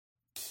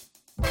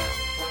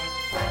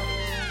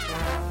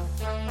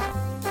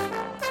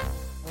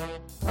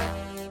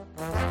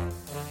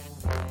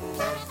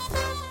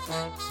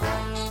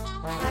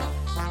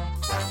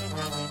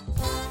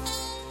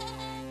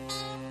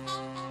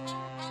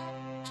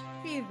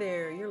Hey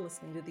there, you're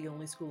listening to the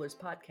Only Schoolers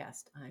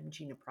podcast. I'm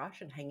Gina Prosh,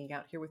 and hanging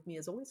out here with me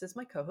as always is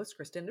my co-host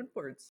Kristen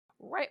Edwards.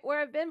 Right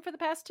where I've been for the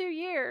past 2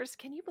 years.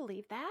 Can you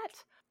believe that?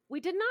 We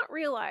did not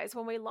realize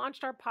when we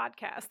launched our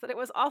podcast that it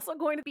was also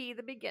going to be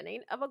the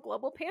beginning of a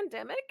global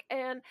pandemic.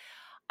 And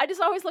I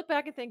just always look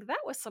back and think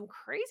that was some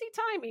crazy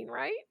timing,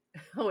 right?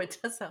 Oh, it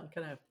does sound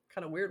kind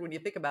of weird when you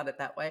think about it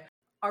that way.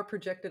 Our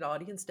projected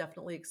audience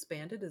definitely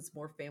expanded as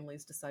more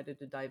families decided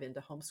to dive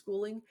into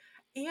homeschooling.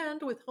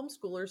 And with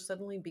homeschoolers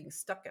suddenly being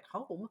stuck at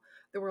home,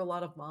 there were a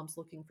lot of moms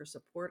looking for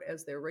support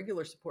as their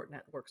regular support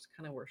networks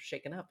kind of were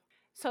shaken up.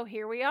 So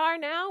here we are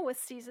now with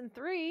season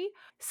 3.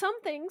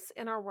 Some things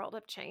in our world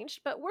have changed,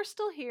 but we're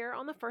still here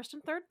on the first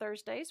and third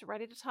Thursdays,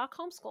 ready to talk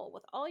homeschool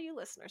with all you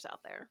listeners out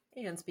there.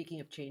 And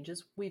speaking of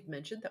changes, we've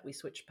mentioned that we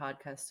switched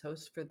podcast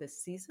hosts for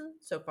this season.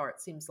 So far,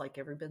 it seems like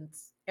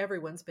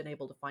everyone's been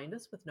able to find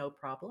us with no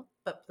problem.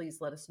 But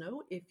please let us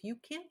know if you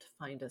can't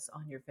find us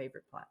on your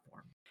favorite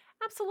platform.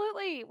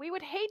 Absolutely. We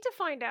would hate to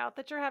find out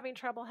that you're having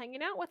trouble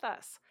hanging out with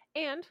us.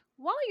 And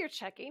while you're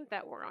checking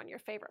that we're on your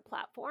favorite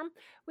platform,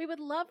 we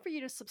would love for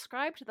you to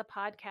subscribe to the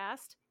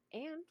podcast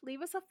and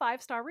leave us a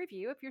 5-star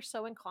review if you're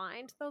so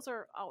inclined. Those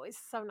are always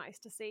so nice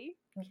to see.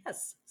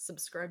 Yes,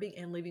 subscribing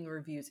and leaving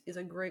reviews is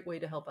a great way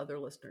to help other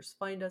listeners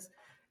find us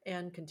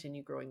and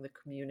continue growing the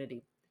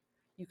community.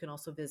 You can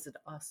also visit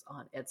us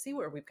on Etsy,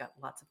 where we've got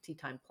lots of tea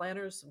time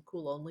planners, some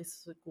cool Only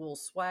School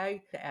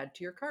swag to add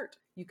to your cart.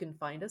 You can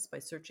find us by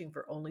searching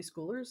for Only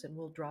Schoolers, and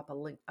we'll drop a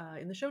link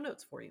in the show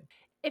notes for you.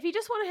 If you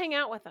just want to hang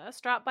out with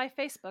us, drop by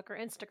Facebook or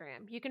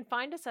Instagram. You can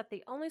find us at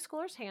the Only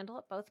Schoolers handle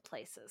at both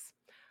places.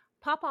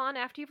 Pop on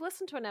after you've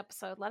listened to an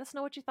episode. Let us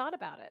know what you thought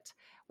about it.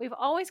 We've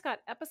always got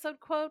episode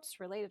quotes,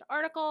 related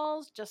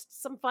articles,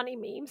 just some funny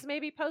memes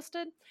maybe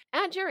posted.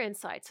 Add your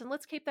insights and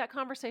let's keep that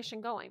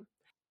conversation going.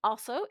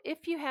 Also,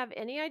 if you have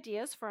any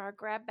ideas for our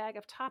grab bag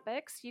of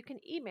topics, you can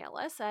email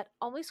us at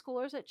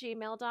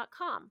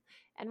onlyschoolers@gmail.com.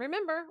 And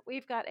remember,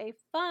 we've got a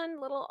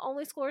fun little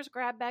Only Schoolers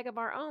grab bag of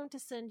our own to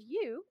send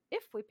you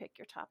if we pick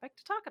your topic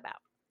to talk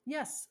about.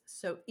 Yes,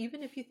 so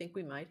even if you think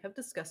we might have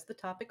discussed the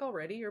topic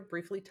already or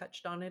briefly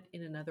touched on it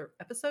in another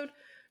episode,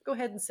 go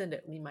ahead and send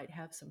it. We might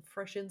have some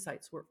fresh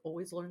insights. We're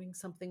always learning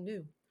something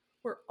new.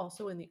 We're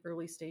also in the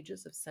early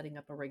stages of setting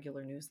up a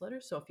regular newsletter,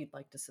 so if you'd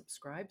like to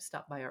subscribe,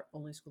 stop by our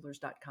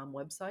onlyschoolers.com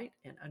website,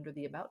 and under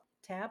the About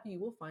tab, you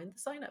will find the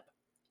sign up.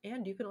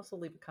 And you can also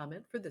leave a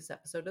comment for this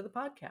episode of the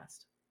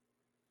podcast.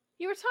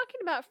 You were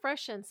talking about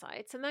fresh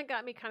insights, and that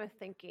got me kind of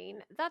thinking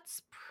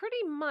that's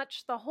pretty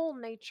much the whole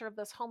nature of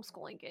this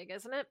homeschooling gig,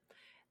 isn't it?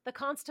 The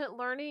constant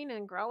learning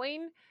and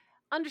growing,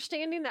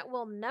 understanding that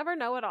we'll never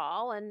know it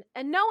all, and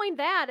knowing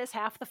that is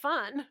half the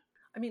fun.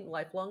 I mean,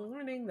 lifelong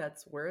learning,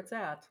 that's where it's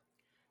at.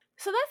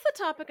 So that's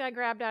the topic I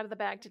grabbed out of the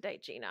bag today,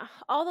 Gina.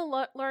 All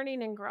the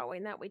learning and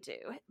growing that we do.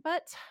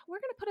 But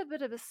we're going to put a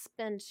bit of a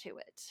spin to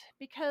it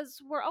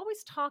because we're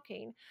always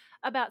talking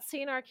about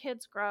seeing our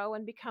kids grow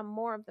and become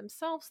more of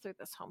themselves through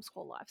this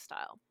homeschool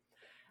lifestyle.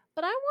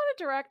 But I want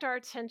to direct our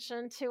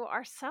attention to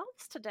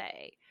ourselves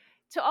today.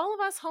 To all of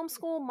us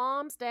homeschool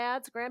moms,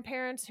 dads,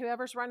 grandparents,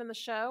 whoever's running the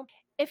show,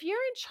 if you're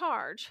in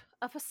charge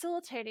of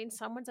facilitating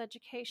someone's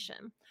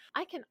education,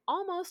 I can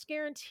almost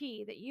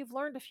guarantee that you've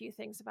learned a few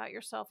things about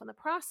yourself in the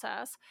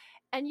process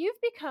and you've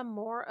become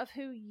more of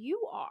who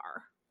you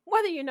are,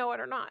 whether you know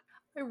it or not.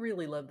 I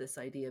really love this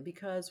idea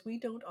because we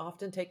don't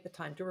often take the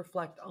time to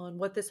reflect on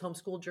what this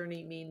homeschool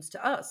journey means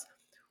to us.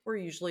 We're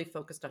usually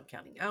focused on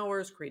counting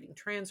hours, creating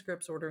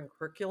transcripts, ordering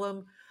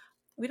curriculum.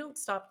 We don't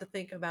stop to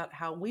think about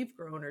how we've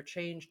grown or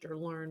changed or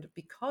learned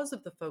because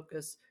of the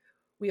focus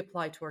we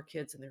apply to our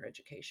kids and their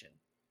education.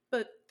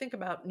 But think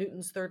about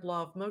Newton's third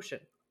law of motion.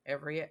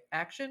 Every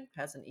action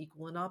has an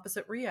equal and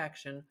opposite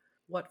reaction.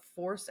 What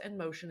force and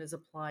motion is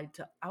applied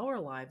to our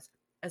lives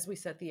as we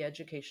set the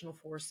educational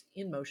force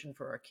in motion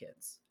for our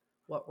kids?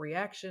 What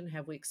reaction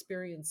have we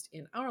experienced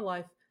in our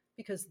life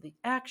because of the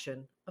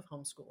action of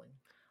homeschooling?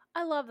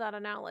 I love that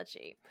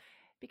analogy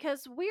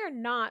because we are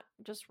not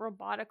just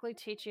robotically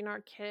teaching our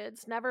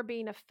kids, never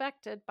being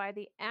affected by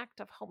the act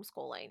of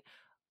homeschooling.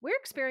 We're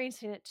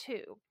experiencing it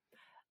too.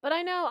 But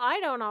I know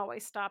I don't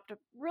always stop to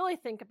really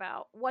think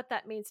about what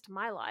that means to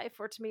my life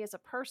or to me as a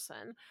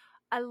person.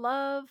 I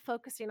love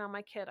focusing on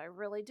my kid, I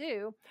really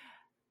do.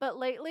 But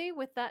lately,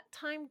 with that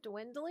time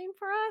dwindling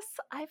for us,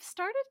 I've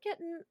started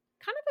getting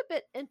kind of a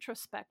bit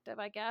introspective,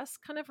 I guess,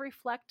 kind of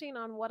reflecting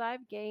on what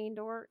I've gained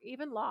or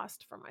even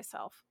lost for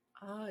myself.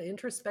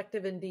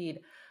 Introspective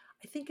indeed.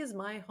 I think as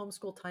my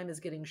homeschool time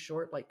is getting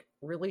short, like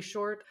really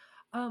short,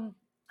 I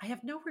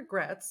have no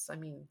regrets. I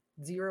mean,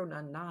 zero,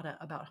 none, nada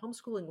about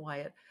homeschooling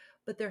Wyatt,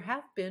 but there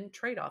have been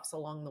trade-offs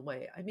along the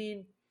way. I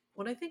mean,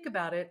 when I think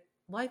about it,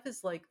 life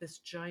is like this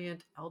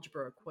giant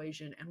algebra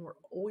equation, and we're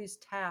always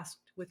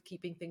tasked with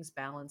keeping things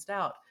balanced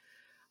out.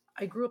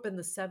 I grew up in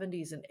the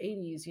 70s and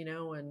 80s,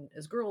 and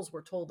as girls,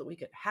 we're told that we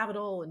could have it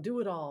all and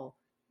do it all,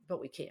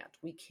 but we can't.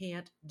 We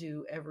can't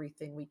do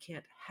everything. We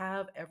can't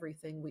have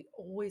everything. We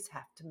always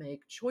have to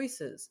make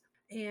choices.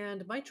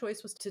 And my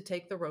choice was to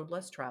take the road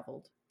less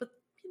traveled. But,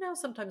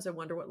 Sometimes I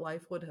wonder what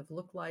life would have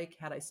looked like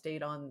had I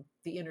stayed on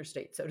the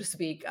interstate, so to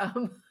speak.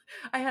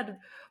 I had,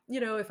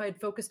 if I'd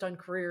focused on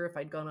career, if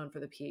I'd gone on for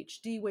the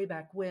PhD way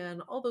back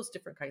when, all those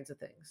different kinds of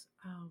things.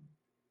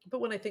 But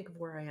when I think of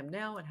where I am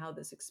now and how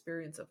this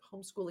experience of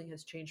homeschooling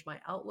has changed my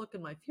outlook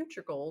and my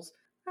future goals,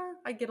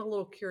 I get a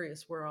little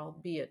curious where I'll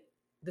be at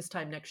this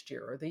time next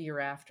year or the year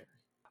after.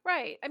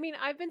 Right. I mean,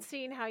 I've been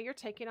seeing how you're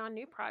taking on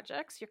new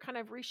projects. You're kind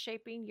of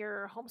reshaping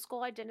your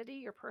homeschool identity,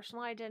 your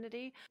personal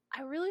identity.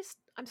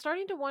 I'm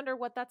starting to wonder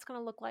what that's going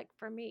to look like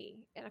for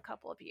me in a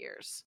couple of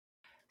years.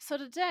 So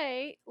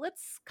today,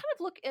 let's kind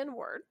of look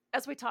inward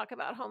as we talk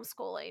about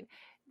homeschooling.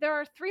 There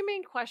are three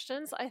main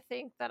questions I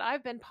think that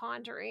I've been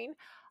pondering.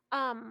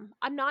 I'm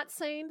not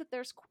saying that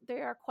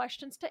there are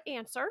questions to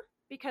answer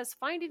because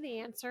finding the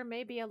answer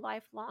may be a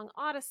lifelong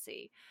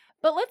odyssey.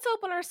 But let's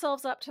open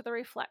ourselves up to the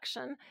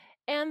reflection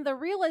and the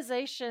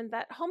realization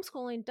that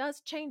homeschooling does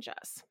change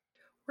us.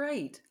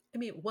 Right. I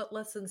mean, what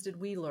lessons did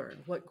we learn?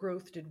 What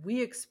growth did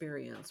we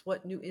experience?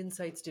 What new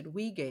insights did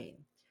we gain?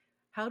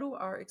 How do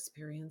our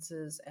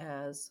experiences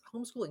as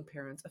homeschooling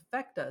parents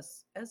affect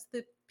us as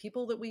the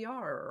people that we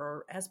are,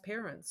 or as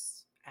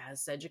parents,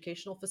 as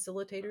educational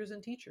facilitators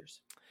and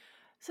teachers?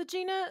 So,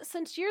 Gina,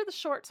 since you're the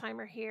short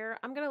timer here,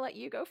 I'm going to let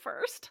you go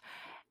first.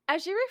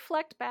 As you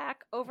reflect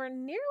back over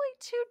nearly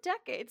 2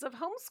 decades of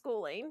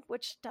homeschooling,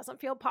 which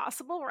doesn't feel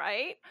possible,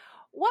 right?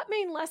 What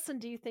main lesson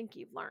do you think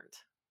you've learned?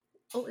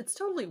 Well, it's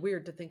totally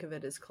weird to think of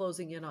it as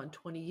closing in on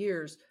 20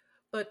 years,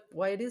 but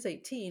why it is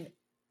 18.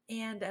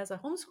 And as a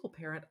homeschool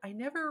parent, I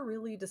never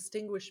really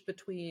distinguished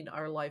between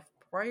our life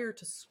prior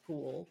to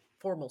school,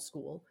 formal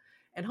school,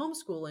 and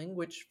homeschooling,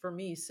 which for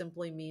me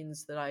simply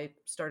means that I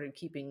started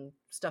keeping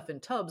stuff in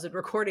tubs and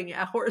recording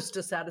hours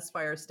to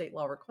satisfy our state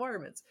law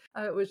requirements.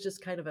 It was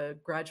just kind of a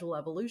gradual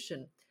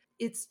evolution.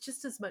 It's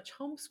just as much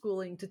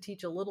homeschooling to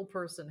teach a little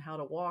person how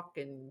to walk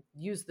and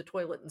use the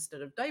toilet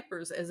instead of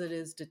diapers as it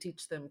is to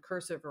teach them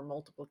cursive or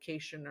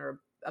multiplication or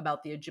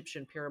about the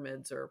Egyptian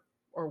pyramids or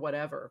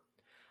whatever.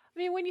 I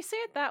mean, when you say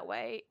it that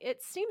way,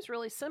 it seems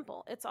really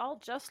simple. It's all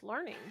just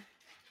learning.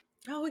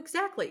 Oh,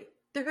 exactly.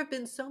 There have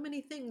been so many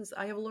things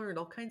I have learned,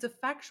 all kinds of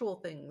factual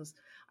things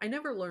I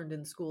never learned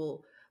in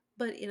school.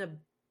 But in a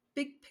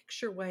big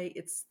picture way,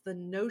 it's the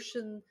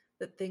notion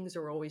that things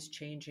are always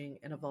changing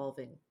and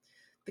evolving.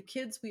 The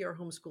kids we are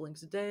homeschooling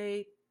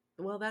today,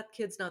 well, that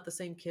kid's not the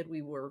same kid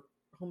we were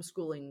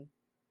homeschooling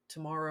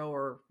tomorrow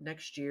or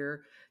next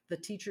year. The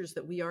teachers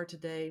that we are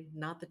today,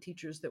 not the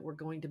teachers that we're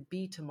going to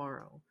be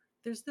tomorrow.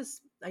 There's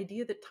this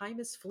idea that time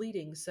is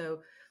fleeting.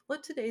 So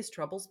let today's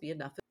troubles be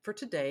enough for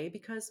today,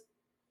 because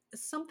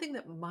something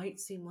that might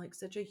seem like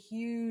such a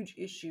huge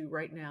issue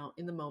right now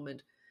in the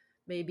moment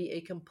may be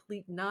a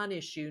complete non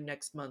issue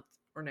next month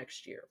or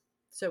next year.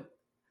 So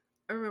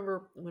I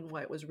remember when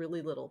Wyatt was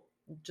really little,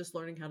 just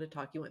learning how to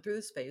talk, he went through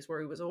this phase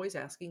where he was always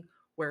asking,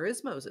 "Where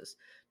is Moses?"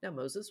 Now,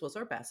 Moses was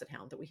our basset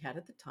hound that we had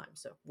at the time.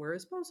 So, where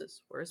is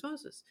Moses? Where is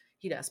Moses?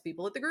 He'd ask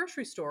people at the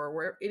grocery store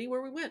or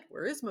anywhere we went,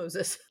 "Where is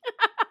Moses?"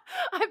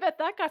 I bet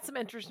that got some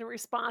interesting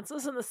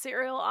responses in the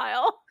cereal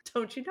aisle.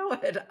 Don't you know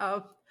it?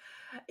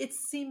 It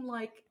seemed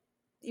like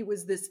it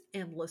was this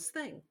endless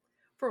thing.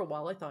 For a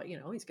while, I thought,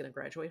 he's going to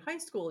graduate high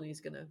school and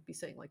he's going to be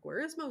saying, like, "Where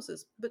is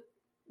Moses?" But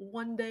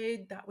one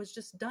day that was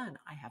just done.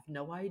 I have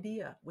no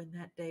idea when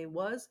that day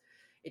was.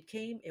 It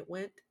came, it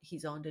went,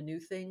 he's on to new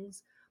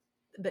things.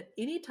 But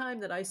any time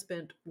that I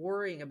spent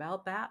worrying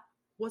about that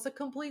was a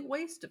complete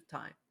waste of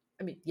time.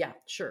 I mean, yeah,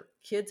 sure,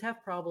 kids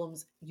have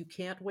problems. You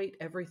can't wait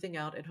everything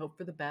out and hope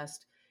for the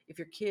best. If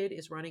your kid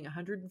is running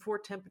 104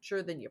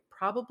 temperature, then you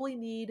probably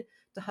need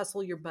to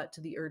hustle your butt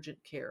to the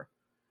urgent care.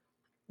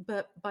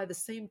 But by the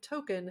same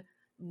token,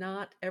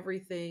 not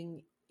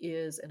everything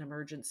is an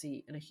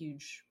emergency and a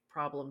huge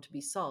problem to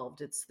be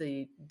solved. It's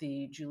the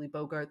Julie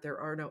Bogart, there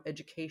are no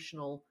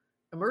educational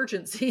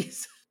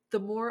emergencies. The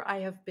more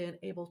I have been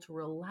able to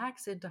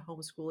relax into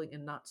homeschooling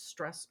and not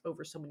stress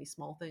over so many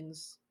small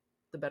things,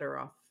 the better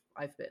off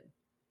I've been.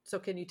 So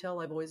can you tell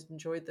I've always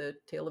enjoyed the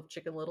tale of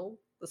Chicken Little?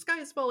 The sky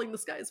is falling, the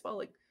sky is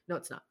falling. No,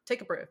 it's not.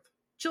 Take a breath.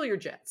 Chill your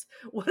jets.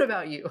 What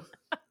about you?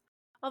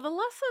 Well, the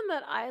lesson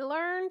that I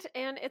learned,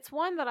 and it's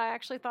one that I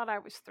actually thought I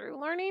was through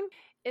learning,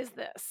 is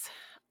this.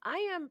 I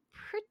am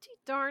pretty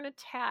darn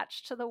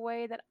attached to the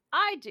way that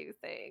I do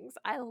things.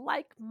 I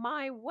like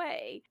my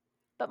way.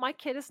 But my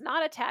kid is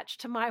not attached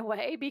to my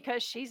way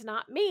because she's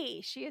not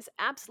me. She is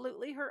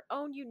absolutely her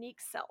own unique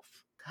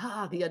self.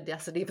 Ah, the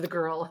audacity of the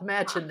girl.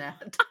 Imagine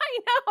that. I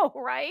know,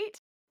 right?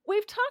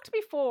 We've talked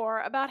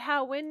before about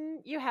how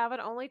when you have an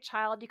only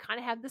child, you kind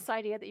of have this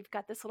idea that you've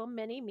got this little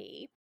mini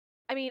me.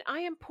 I mean, I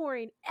am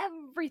pouring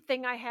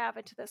everything I have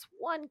into this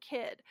one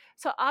kid.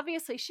 So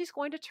obviously, she's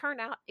going to turn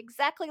out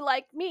exactly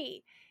like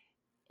me,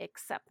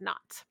 except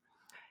not.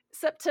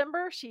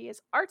 September, she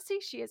is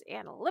artsy, she is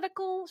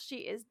analytical, she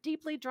is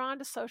deeply drawn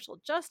to social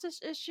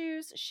justice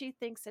issues, she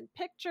thinks in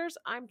pictures,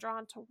 I'm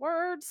drawn to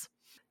words.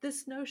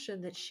 This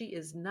notion that she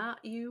is not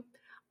you,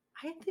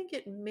 I think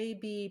it may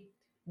be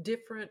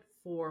different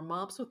for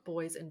moms with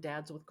boys and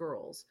dads with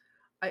girls.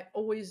 I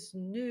always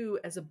knew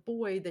as a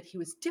boy that he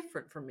was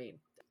different from me.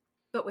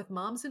 But with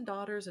moms and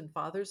daughters and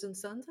fathers and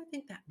sons, I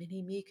think that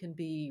mini me can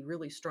be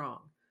really strong.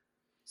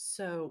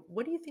 So,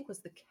 what do you think was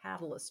the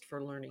catalyst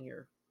for learning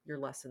your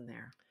lesson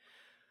there?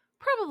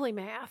 Probably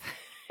math.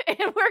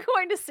 And we're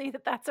going to see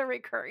that that's a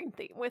recurring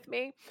theme with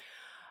me.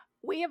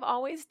 We have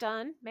always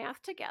done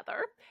math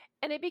together,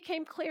 and it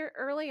became clear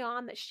early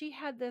on that she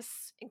had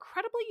this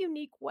incredibly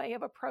unique way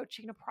of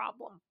approaching a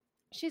problem.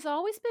 She's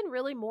always been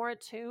really more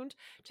attuned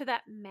to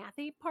that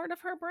mathy part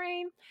of her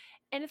brain,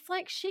 and it's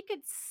like she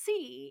could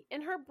see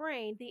in her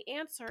brain the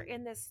answer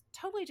in this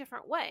totally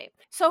different way.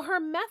 So her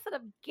method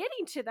of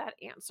getting to that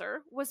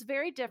answer was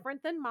very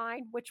different than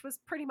mine, which was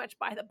pretty much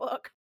by the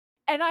book.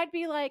 And I'd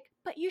be like,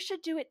 but you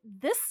should do it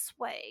this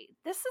way.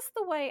 This is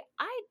the way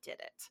I did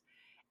it.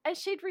 And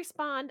she'd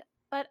respond,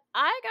 but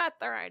I got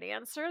the right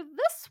answer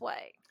this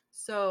way.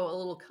 So, a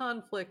little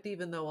conflict,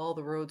 even though all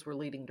the roads were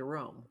leading to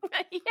Rome.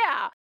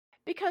 Yeah,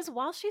 because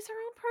while she's her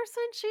own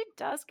person, she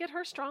does get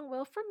her strong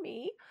will from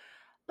me.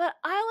 But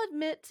I'll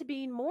admit to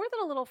being more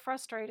than a little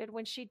frustrated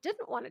when she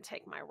didn't want to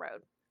take my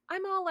road.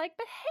 I'm all like,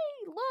 but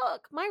hey,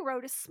 look, my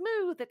road is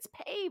smooth, it's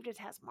paved, it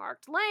has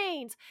marked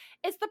lanes,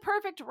 it's the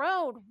perfect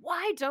road.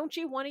 Why don't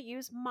you want to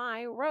use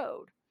my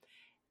road?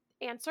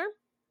 Answer: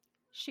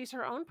 she's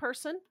her own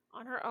person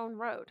on her own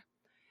road.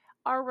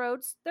 Our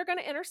roads, they're going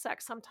to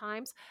intersect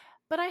sometimes,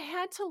 but I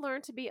had to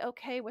learn to be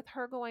okay with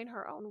her going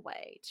her own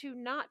way, to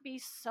not be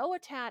so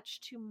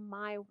attached to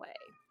my way.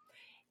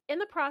 In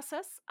the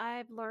process,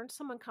 I've learned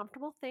some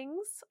uncomfortable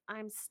things.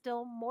 I'm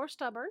still more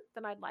stubborn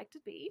than I'd like to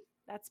be.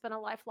 That's been a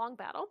lifelong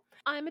battle.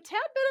 I'm a tad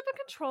bit of a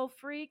control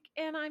freak,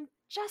 and I'm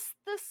just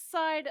this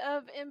side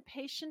of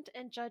impatient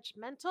and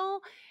judgmental.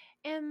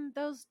 And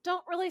those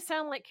don't really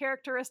sound like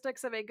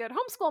characteristics of a good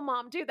homeschool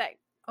mom, do they?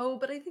 Oh,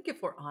 but I think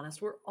if we're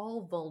honest, we're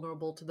all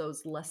vulnerable to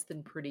those less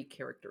than pretty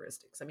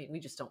characteristics. I mean, we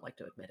just don't like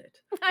to admit it.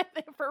 I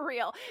think for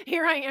real.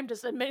 Here I am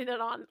just admitting it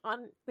on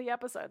the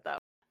episode though.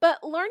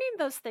 But learning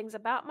those things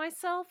about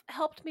myself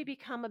helped me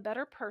become a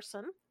better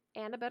person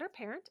and a better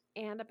parent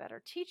and a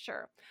better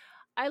teacher.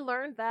 I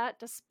learned that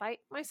despite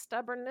my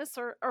stubbornness,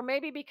 or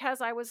maybe because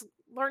I was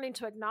learning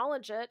to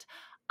acknowledge it,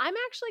 I'm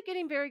actually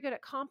getting very good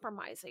at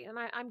compromising, and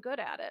I'm good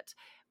at it,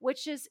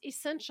 which is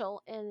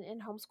essential in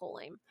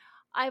homeschooling.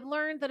 I've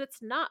learned that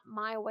it's not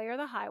my way or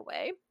the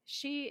highway.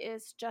 She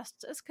is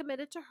just as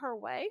committed to her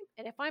way.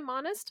 And if I'm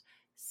honest,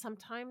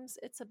 sometimes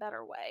it's a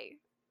better way.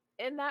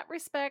 In that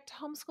respect,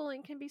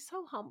 homeschooling can be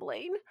so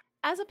humbling.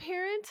 As a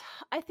parent,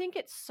 I think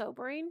it's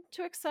sobering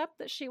to accept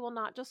that she will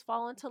not just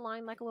fall into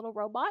line like a little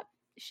robot.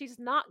 She's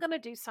not going to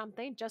do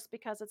something just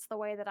because it's the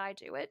way that I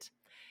do it.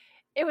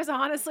 It was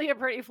honestly a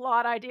pretty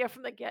flawed idea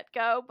from the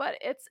get-go, but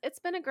it's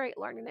been a great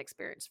learning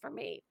experience for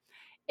me.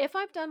 If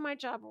I've done my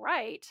job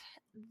right,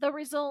 the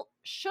result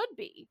should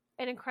be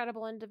an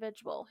incredible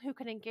individual who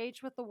can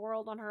engage with the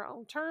world on her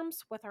own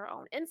terms, with her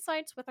own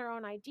insights, with her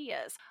own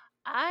ideas.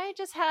 I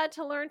just had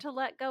to learn to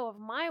let go of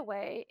my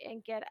way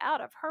and get out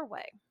of her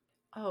way.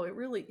 Oh, it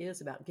really is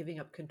about giving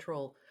up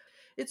control.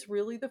 It's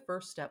really the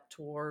first step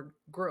toward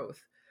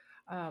growth,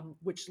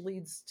 which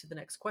leads to the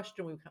next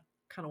question we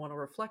kind of want to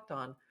reflect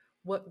on.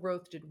 What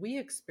growth did we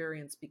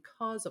experience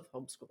because of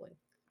homeschooling?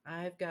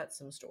 I've got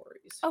some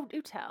stories. Oh,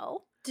 do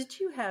tell. Did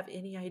you have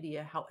any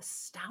idea how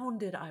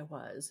astounded I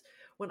was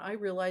when I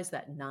realized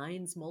that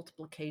nines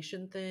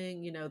multiplication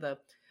thing? The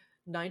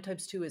 9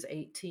 times 2 is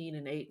 18,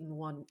 and 8 and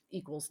 1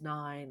 equals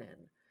 9,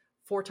 and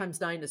 4 times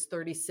 9 is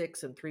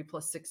 36, and 3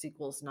 plus 6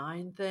 equals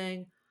 9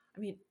 thing. I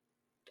mean,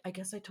 I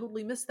guess I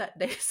totally missed that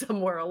day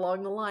somewhere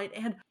along the line.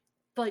 And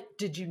like,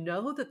 did you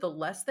know that the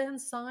less than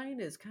sign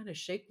is kind of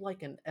shaped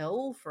like an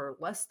L for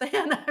less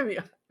than? I mean,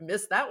 I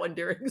missed that one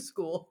during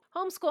school.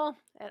 Homeschool,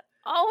 it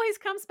always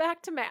comes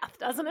back to math,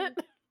 doesn't it?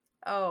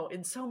 Oh,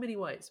 in so many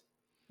ways.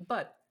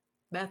 But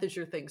math is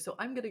your thing. So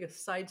I'm going to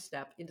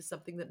sidestep into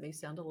something that may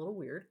sound a little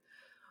weird.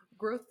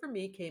 Growth for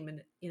me came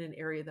in an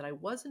area that I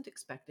wasn't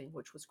expecting,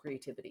 which was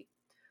creativity.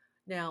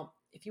 Now,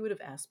 if you would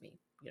have asked me,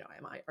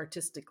 am I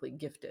artistically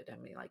gifted? I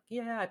mean, like,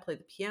 yeah, I play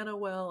the piano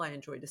well. I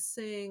enjoy to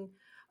sing,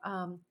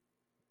 um,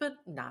 but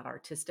not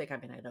artistic. I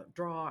mean, I don't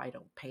draw, I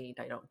don't paint,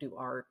 I don't do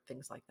art,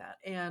 things like that.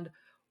 And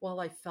while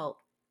I felt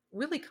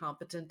really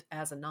competent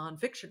as a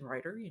nonfiction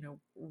writer,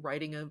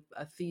 writing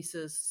a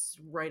thesis,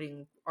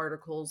 writing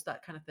articles,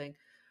 that kind of thing,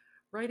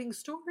 writing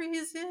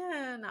stories,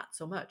 not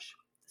so much.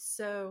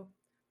 So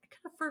I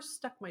kind of first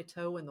stuck my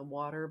toe in the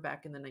water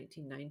back in the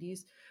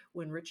 1990s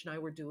when Rich and I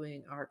were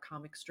doing our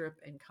comic strip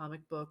and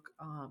comic book,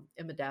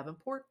 Emma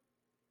Davenport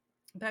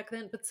back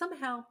then. But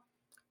somehow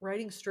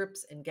writing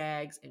strips and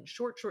gags and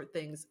short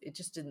things, it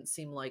just didn't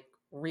seem like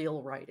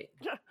real writing.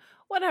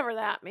 Whatever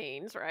that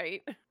means,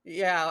 right?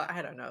 Yeah,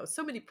 I don't know.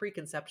 So many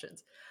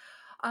preconceptions.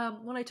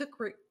 When I took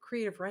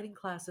creative writing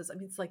classes, I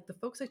mean, it's like the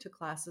folks I took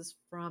classes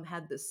from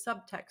had this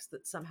subtext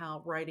that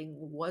somehow writing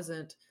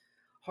wasn't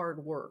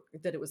hard work,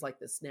 that it was like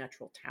this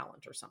natural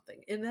talent or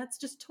something. And that's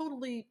just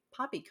totally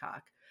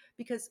poppycock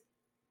because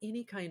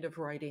any kind of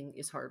writing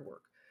is hard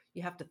work.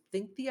 You have to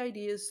think the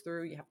ideas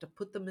through, you have to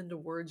put them into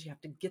words, you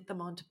have to get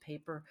them onto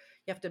paper,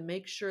 you have to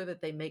make sure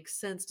that they make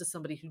sense to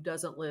somebody who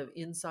doesn't live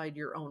inside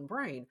your own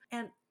brain.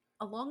 And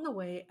Along the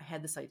way, I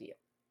had this idea,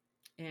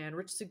 and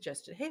Rich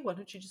suggested, hey, why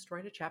don't you just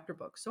write a chapter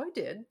book? So I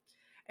did.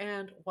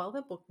 And while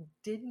that book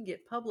didn't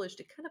get published,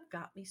 it kind of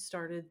got me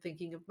started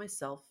thinking of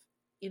myself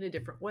in a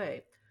different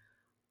way.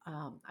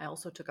 I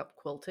also took up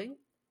quilting,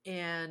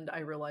 and I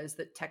realized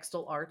that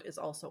textile art is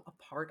also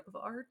a part of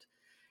art.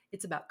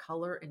 It's about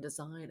color and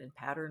design and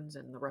patterns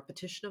and the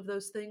repetition of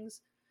those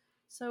things.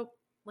 So,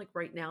 like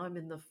right now, I'm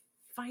in the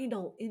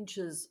final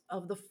inches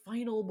of the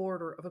final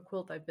border of a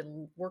quilt I've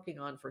been working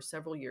on for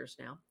several years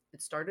now.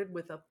 It started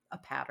with a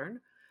pattern,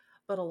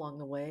 but along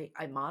the way,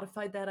 I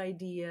modified that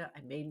idea.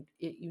 I made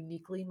it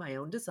uniquely my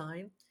own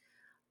design.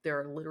 There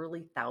are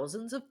literally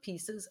thousands of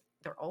pieces.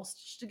 They're all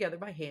stitched together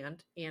by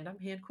hand, and I'm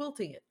hand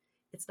quilting it.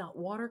 It's not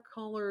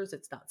watercolors,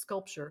 it's not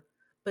sculpture,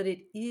 but it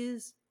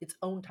is its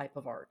own type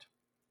of art.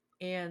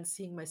 And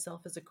seeing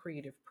myself as a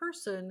creative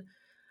person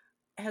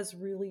has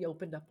really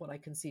opened up what I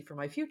can see for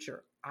my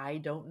future. I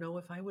don't know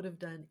if I would have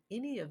done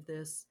any of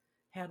this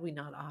had we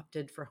not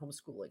opted for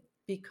homeschooling,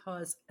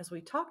 because as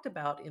we talked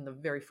about in the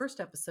very first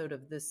episode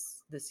of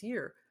this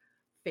year,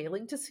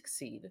 failing to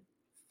succeed,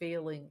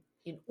 failing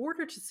in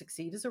order to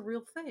succeed is a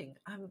real thing.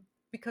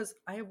 Because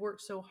I have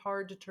worked so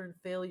hard to turn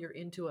failure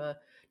into a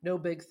no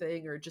big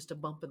thing or just a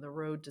bump in the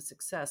road to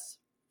success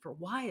for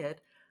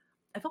Wyatt.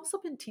 I've also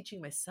been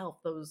teaching myself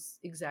those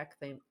exact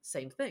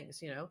same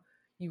things.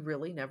 You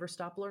really never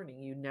stop learning,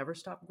 you never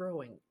stop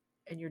growing,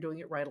 and you're doing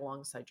it right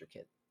alongside your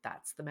kid.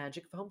 That's the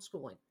magic of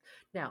homeschooling.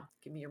 Now,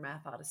 give me your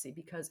math odyssey,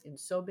 because in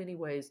so many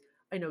ways,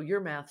 I know your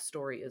math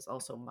story is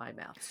also my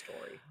math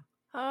story.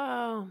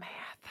 Oh,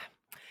 math.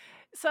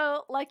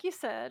 So, like you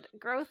said,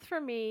 growth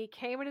for me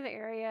came into the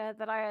area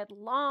that I had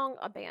long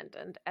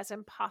abandoned as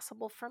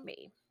impossible for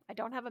me. I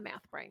don't have a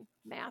math brain.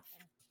 Math,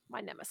 my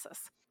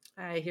nemesis.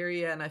 I hear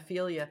you and I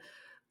feel you.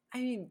 I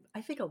mean,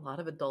 I think a lot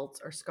of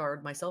adults are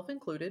scarred, myself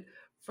included,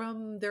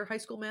 from their high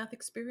school math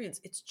experience.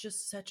 It's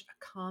just such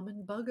a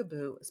common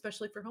bugaboo,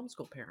 especially for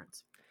homeschool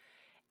parents.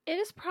 It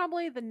is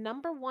probably the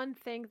number one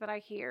thing that I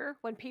hear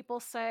when people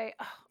say,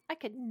 oh, I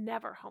could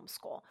never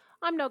homeschool.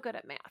 I'm no good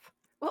at math.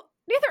 Well,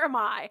 neither am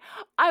I.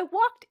 I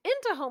walked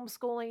into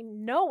homeschooling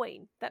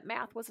knowing that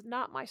math was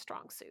not my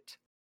strong suit.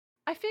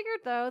 I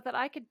figured, though, that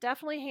I could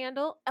definitely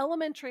handle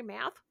elementary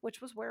math,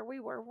 which was where we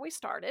were when we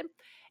started,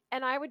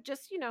 and I would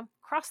just,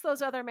 cross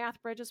those other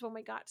math bridges when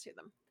we got to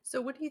them. So,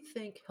 what do you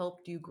think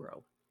helped you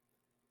grow?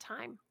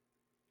 Time.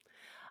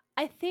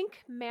 I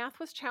think math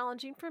was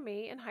challenging for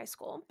me in high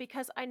school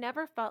because I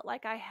never felt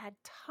like I had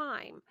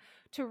time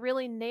to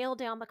really nail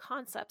down the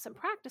concepts and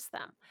practice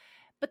them.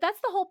 But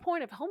that's the whole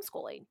point of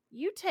homeschooling.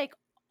 You take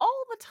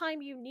all the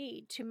time you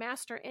need to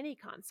master any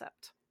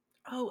concept.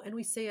 Oh, and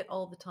we say it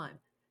all the time,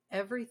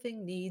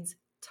 everything needs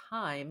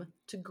time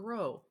to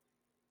grow.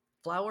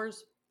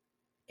 Flowers,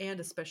 and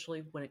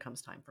especially when it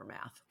comes time for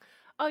math.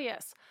 Oh,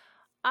 yes.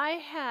 I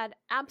had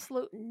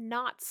absolute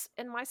knots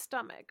in my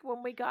stomach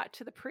when we got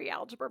to the pre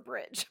algebra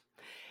bridge.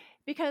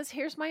 Because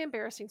here's my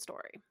embarrassing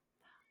story.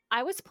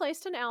 I was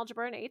placed in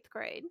algebra in eighth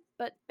grade,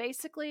 but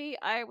basically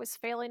I was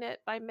failing it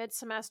by mid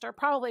semester,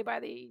 probably by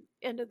the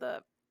end of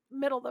the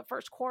middle of the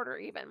first quarter,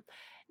 even.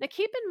 Now,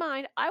 keep in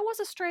mind, I was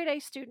a straight A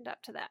student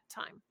up to that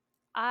time.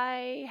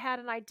 I had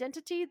an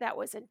identity that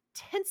was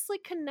intensely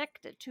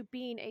connected to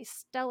being a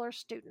stellar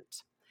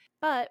student.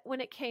 But when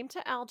it came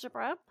to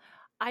algebra,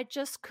 I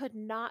just could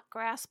not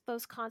grasp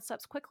those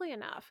concepts quickly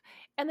enough.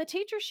 And the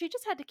teacher, she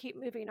just had to keep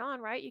moving on,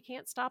 right? You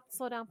can't stop and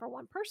slow down for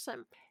one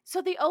person.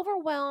 So the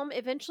overwhelm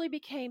eventually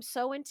became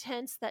so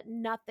intense that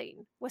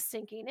nothing was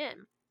sinking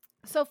in.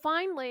 So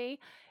finally,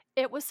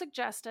 it was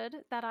suggested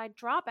that I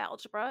drop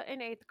algebra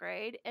in eighth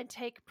grade and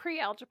take pre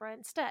algebra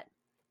instead.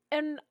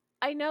 And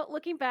I know,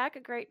 looking back,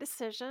 a great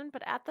decision,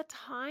 but at the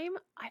time,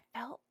 I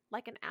felt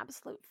like an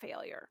absolute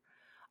failure.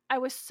 I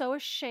was so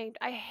ashamed.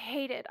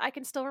 I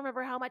can still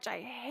remember how much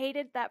I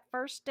hated that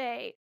first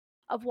day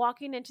of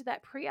walking into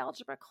that pre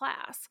algebra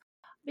class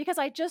because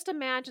I just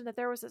imagined that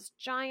there was this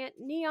giant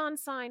neon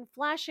sign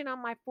flashing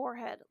on my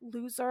forehead: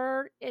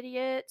 loser,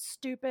 idiot,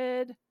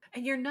 stupid.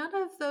 And you're none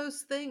of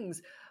those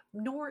things,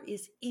 nor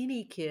is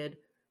any kid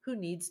who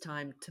needs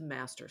time to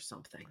master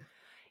something.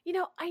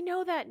 I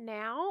know that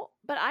now,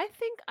 but I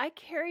think I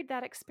carried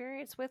that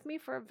experience with me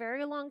for a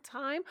very long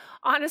time.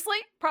 Honestly,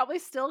 probably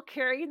still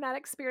carrying that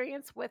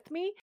experience with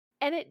me.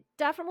 And it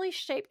definitely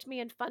shaped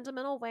me in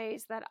fundamental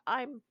ways that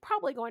I'm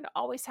probably going to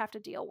always have to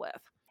deal with.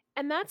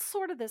 And that's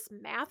sort of this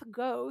math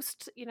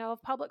ghost,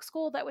 of public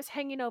school that was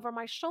hanging over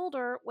my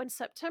shoulder when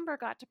September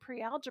got to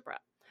pre algebra.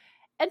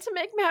 And to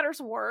make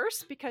matters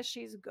worse, because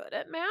she's good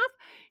at math,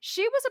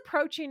 she was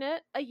approaching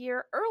it a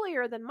year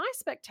earlier than my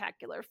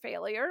spectacular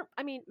failure.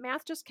 I mean,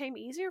 math just came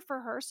easier for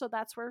her, so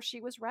that's where she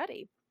was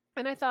ready.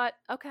 And I thought,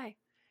 okay,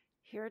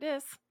 here it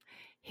is.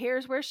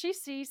 Here's where she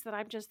sees that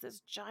I'm just this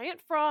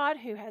giant fraud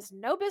who has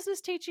no business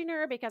teaching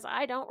her because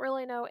I don't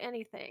really know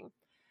anything.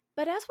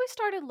 But as we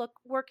started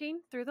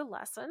working through the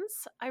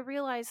lessons, I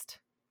realized,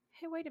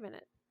 hey, wait a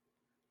minute.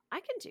 I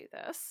can do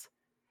this.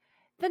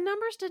 The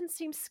numbers didn't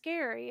seem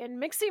scary, and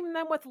mixing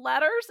them with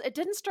letters, it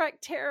didn't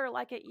strike terror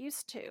like it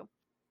used to.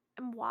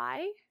 And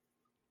why?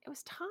 It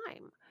was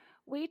time.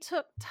 We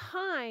took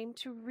time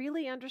to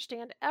really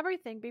understand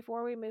everything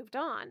before we moved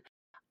on.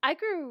 I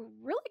grew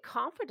really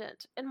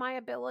confident in my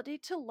ability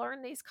to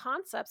learn these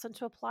concepts and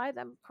to apply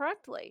them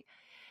correctly.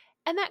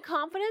 And that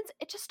confidence,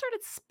 it just started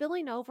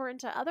spilling over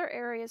into other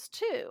areas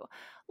too.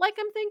 Like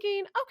I'm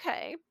thinking,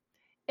 okay,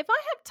 if I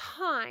have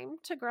time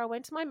to grow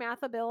into my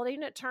math ability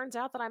and it turns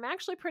out that I'm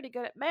actually pretty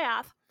good at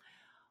math,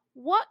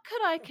 what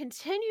could I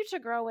continue to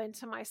grow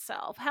into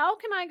myself? How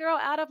can I grow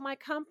out of my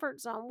comfort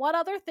zone? What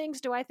other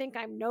things do I think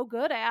I'm no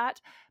good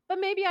at, but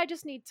maybe I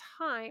just need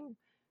time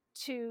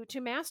to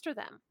master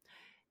them?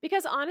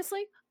 Because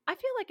honestly, I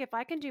feel like if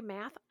I can do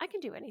math, I can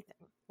do anything.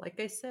 Like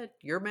I said,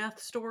 your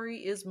math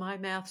story is my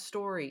math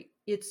story.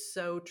 It's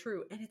so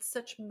true. And it's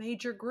such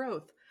major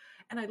growth.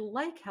 And I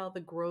like how the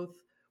growth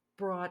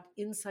brought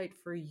insight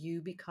for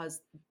you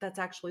because that's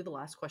actually the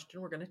last question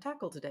we're going to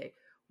tackle today.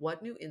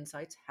 What new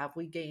insights have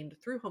we gained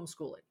through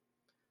homeschooling?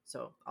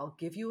 So I'll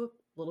give you a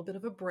little bit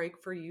of a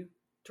break for you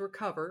to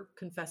recover,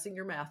 confessing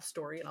your math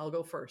story, and I'll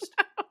go first.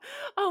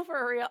 Oh,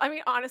 for real. I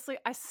mean, honestly,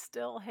 I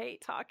still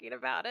hate talking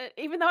about it,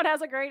 even though it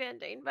has a great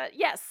ending. But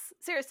yes,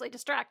 seriously,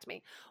 distract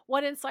me.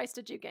 What insights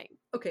did you gain?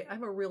 Okay,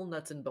 I'm a real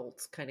nuts and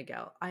bolts kind of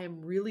gal. I am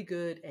really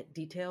good at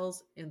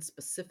details and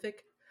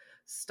specific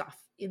stuff.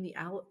 In the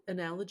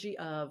analogy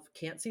of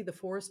can't see the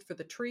forest for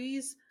the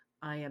trees,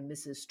 I am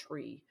Mrs.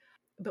 Tree.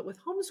 But with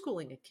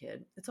homeschooling a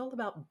kid, it's all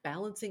about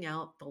balancing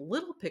out the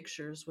little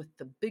pictures with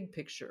the big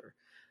picture.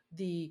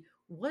 The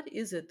what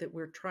is it that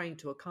we're trying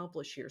to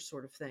accomplish here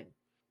sort of thing.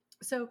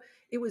 So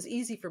it was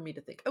easy for me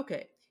to think,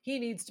 okay, he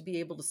needs to be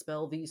able to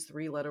spell these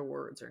three-letter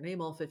words or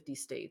name all 50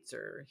 states,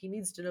 or he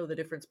needs to know the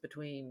difference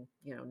between,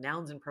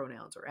 nouns and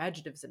pronouns or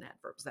adjectives and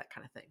adverbs, that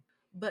kind of thing.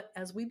 But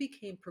as we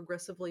became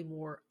progressively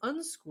more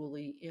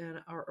unschooly in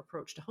our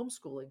approach to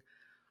homeschooling,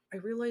 I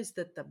realized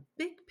that the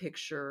big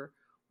picture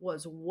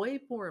was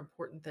way more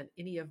important than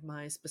any of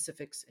my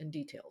specifics and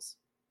details.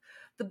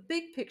 The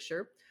big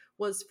picture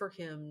was for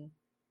him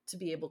to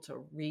be able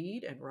to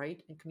read and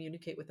write and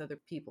communicate with other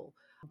people.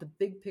 The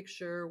big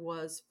picture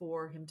was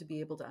for him to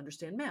be able to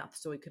understand math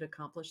so he could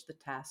accomplish the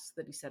tasks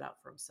that he set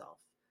out for himself.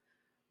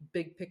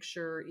 Big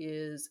picture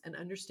is an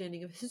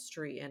understanding of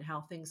history and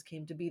how things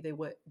came to be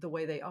the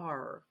way they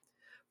are.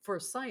 For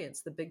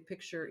science, the big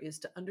picture is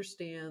to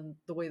understand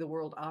the way the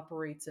world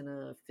operates in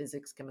a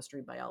physics,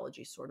 chemistry,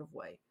 biology sort of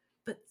way.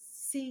 But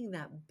seeing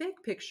that big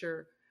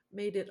picture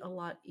made it a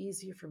lot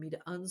easier for me to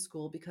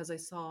unschool because I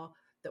saw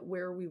that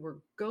where we were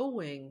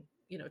going,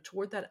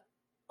 toward that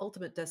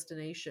ultimate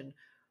destination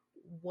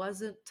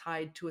wasn't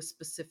tied to a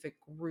specific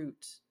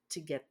route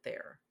to get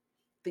there.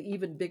 The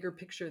even bigger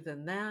picture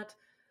than that,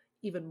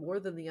 even more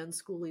than the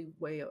unschooly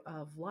way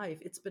of life,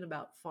 it's been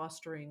about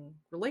fostering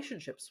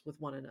relationships with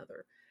one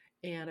another.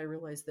 And I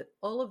realized that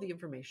all of the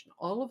information,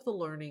 all of the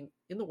learning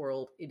in the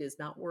world, it is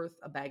not worth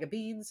a bag of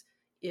beans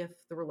if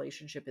the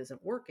relationship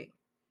isn't working.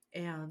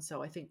 And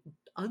so I think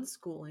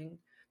unschooling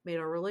made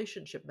our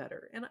relationship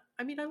better. And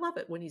I mean, I love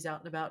it when he's out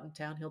and about in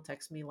town. He'll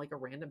text me like a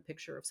random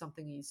picture of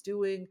something he's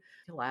doing.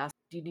 He'll ask,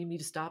 do you need me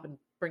to stop and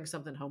bring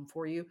something home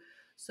for you?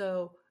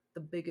 So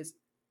the biggest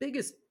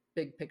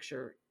big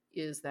picture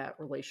is that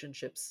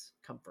relationships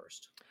come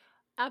first.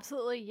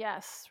 Absolutely,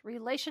 yes.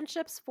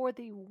 Relationships for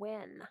the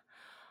win.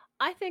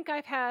 I think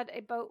I've had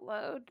a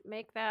boatload,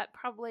 make that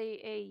probably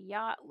a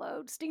yacht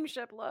load,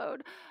 steamship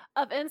load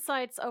of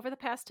insights over the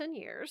past 10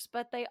 years,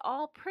 but they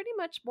all pretty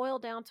much boil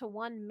down to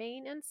one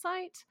main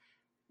insight: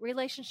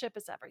 relationship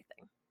is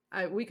everything.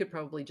 We could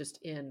probably just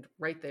end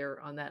right there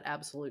on that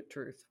absolute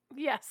truth.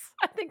 Yes,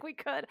 I think we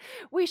could.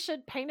 We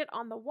should paint it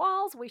on the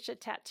walls. We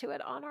should tattoo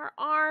it on our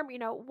arm,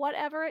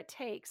 whatever it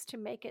takes to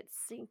make it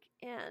sink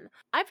in.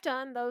 I've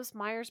done those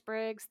Myers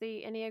Briggs,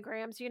 the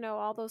Enneagrams,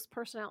 all those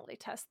personality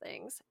test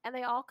things, and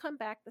they all come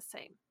back the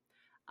same.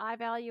 I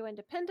value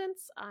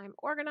independence. I'm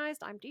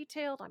organized. I'm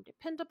detailed. I'm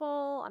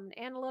dependable. I'm an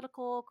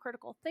analytical,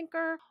 critical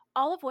thinker,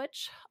 all of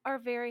which are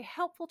very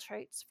helpful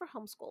traits for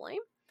homeschooling,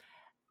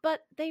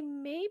 but they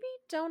maybe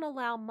don't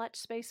allow much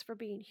space for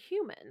being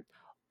human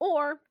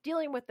or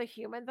dealing with the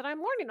human that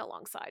I'm learning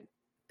alongside.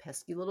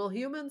 Pesky little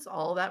humans,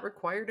 all that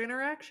required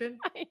interaction.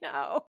 I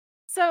know.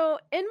 So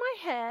in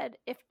my head,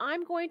 if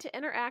I'm going to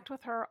interact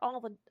with her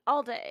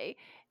all day,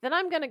 then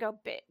I'm going to go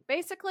big.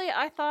 Basically,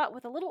 I thought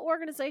with a little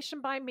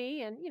organization by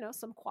me and,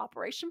 some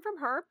cooperation from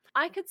her,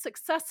 I could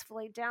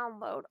successfully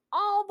download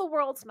all the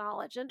world's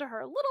knowledge into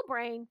her little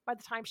brain by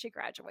the time she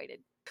graduated.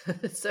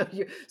 So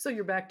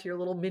you're back to your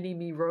little mini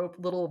me rope,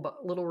 little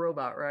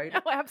robot, right?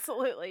 Oh,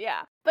 absolutely,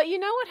 yeah. But you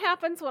know what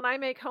happens when I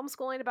make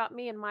homeschooling about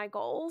me and my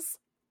goals?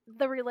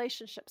 The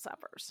relationship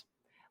suffers.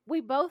 We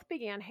both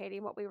began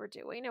hating what we were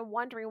doing and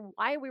wondering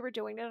why we were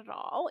doing it at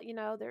all.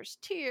 There's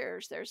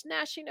tears, there's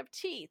gnashing of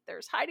teeth,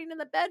 there's hiding in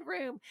the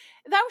bedroom.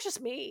 That was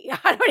just me.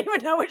 I don't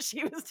even know what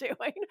she was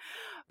doing.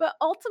 But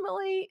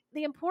ultimately,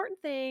 the important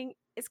thing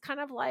is kind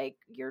of like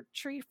your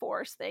tree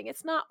forest thing.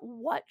 It's not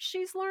what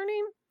she's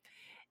learning.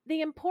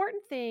 The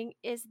important thing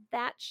is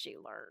that she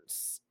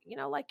learns,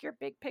 like your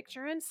big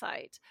picture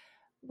insight.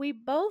 We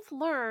both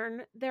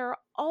learn there are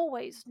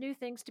always new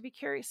things to be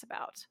curious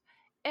about.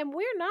 And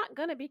we're not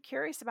going to be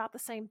curious about the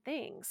same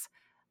things,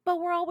 but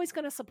we're always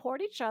going to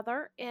support each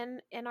other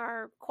in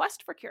our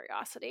quest for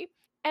curiosity.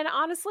 And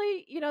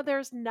honestly,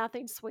 there's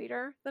nothing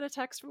sweeter than a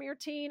text from your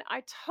teen.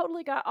 I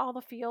totally got all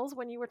the feels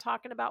when you were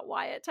talking about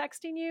Wyatt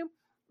texting you,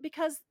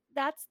 because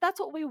that's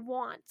what we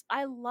want.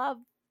 I love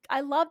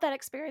that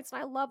experience,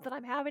 and I love that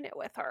I'm having it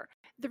with her.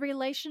 The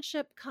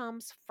relationship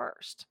comes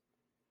first.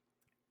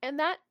 And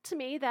that, to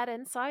me, that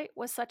insight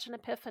was such an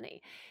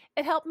epiphany.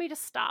 It helped me to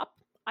stop.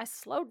 I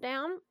slowed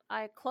down.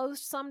 I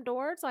closed some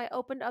doors. I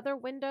opened other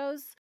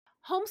windows.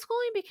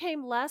 Homeschooling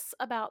became less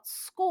about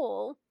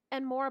school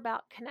and more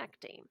about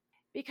connecting.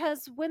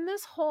 Because when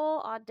this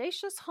whole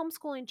audacious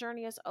homeschooling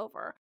journey is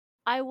over,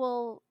 I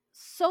will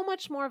so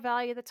much more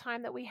value the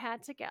time that we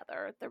had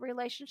together, the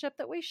relationship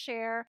that we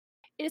share.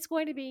 It's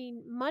going to be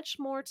much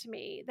more to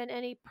me than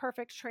any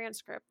perfect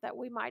transcript that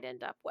we might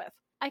end up with.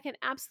 I can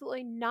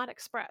absolutely not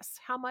express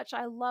how much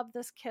I love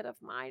this kid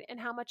of mine and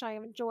how much I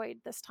have enjoyed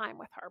this time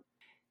with her.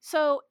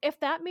 So, if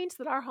that means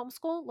that our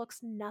homeschool looks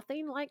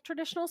nothing like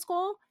traditional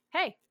school,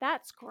 hey,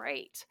 that's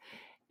great,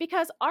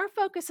 because our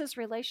focus is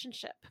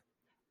relationship.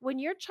 When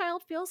your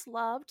child feels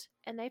loved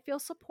and they feel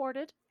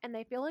supported and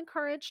they feel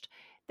encouraged,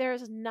 there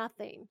is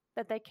nothing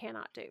that they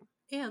cannot do.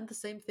 And the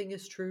same thing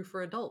is true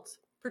for adults,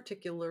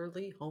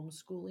 particularly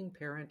homeschooling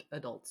parent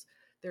adults.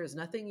 There is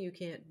nothing you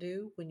can't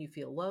do when you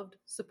feel loved,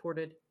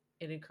 supported,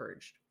 and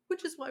encouraged,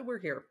 which is why we're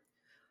here.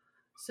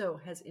 So,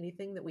 has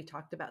anything that we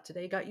talked about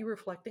today got you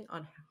reflecting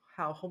on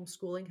how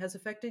homeschooling has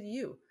affected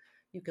you?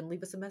 You can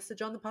leave us a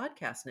message on the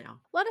podcast now.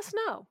 Let us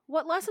know.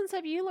 What lessons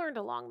have you learned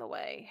along the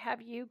way?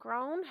 Have you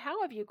grown?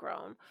 How have you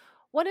grown?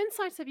 What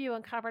insights have you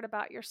uncovered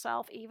about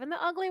yourself? Even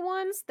the ugly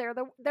ones, they're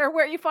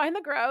where you find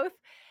the growth.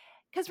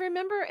 Because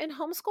remember, in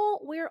homeschool,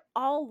 we're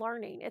all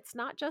learning. It's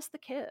not just the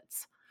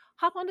kids.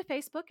 Hop onto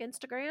Facebook,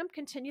 Instagram,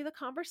 continue the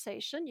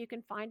conversation. You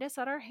can find us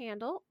at our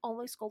handle,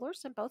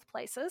 OnlySchoolers, in both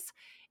places.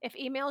 If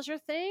email's your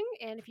thing,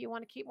 and if you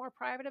want to keep more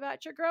private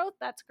about your growth,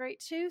 that's great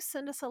too.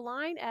 Send us a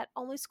line at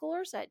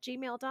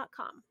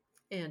onlyschoolers@gmail.com.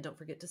 And don't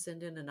forget to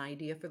send in an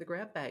idea for the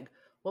grab bag.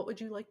 What would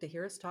you like to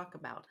hear us talk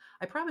about?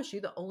 I promise you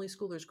the Only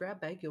Schoolers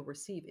grab bag you'll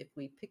receive if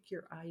we pick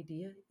your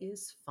idea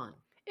is fun.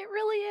 It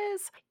really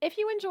is. If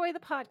you enjoy the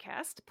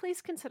podcast,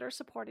 please consider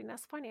supporting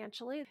us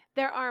financially.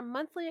 There are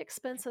monthly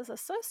expenses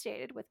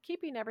associated with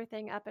keeping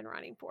everything up and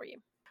running for you.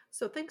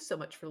 So thanks so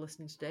much for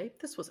listening today.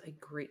 This was a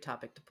great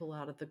topic to pull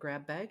out of the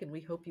grab bag, and we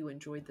hope you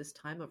enjoyed this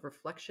time of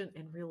reflection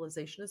and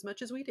realization as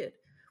much as we did.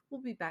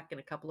 We'll be back in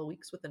a couple of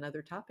weeks with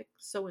another topic.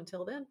 So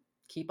until then,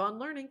 keep on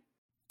learning.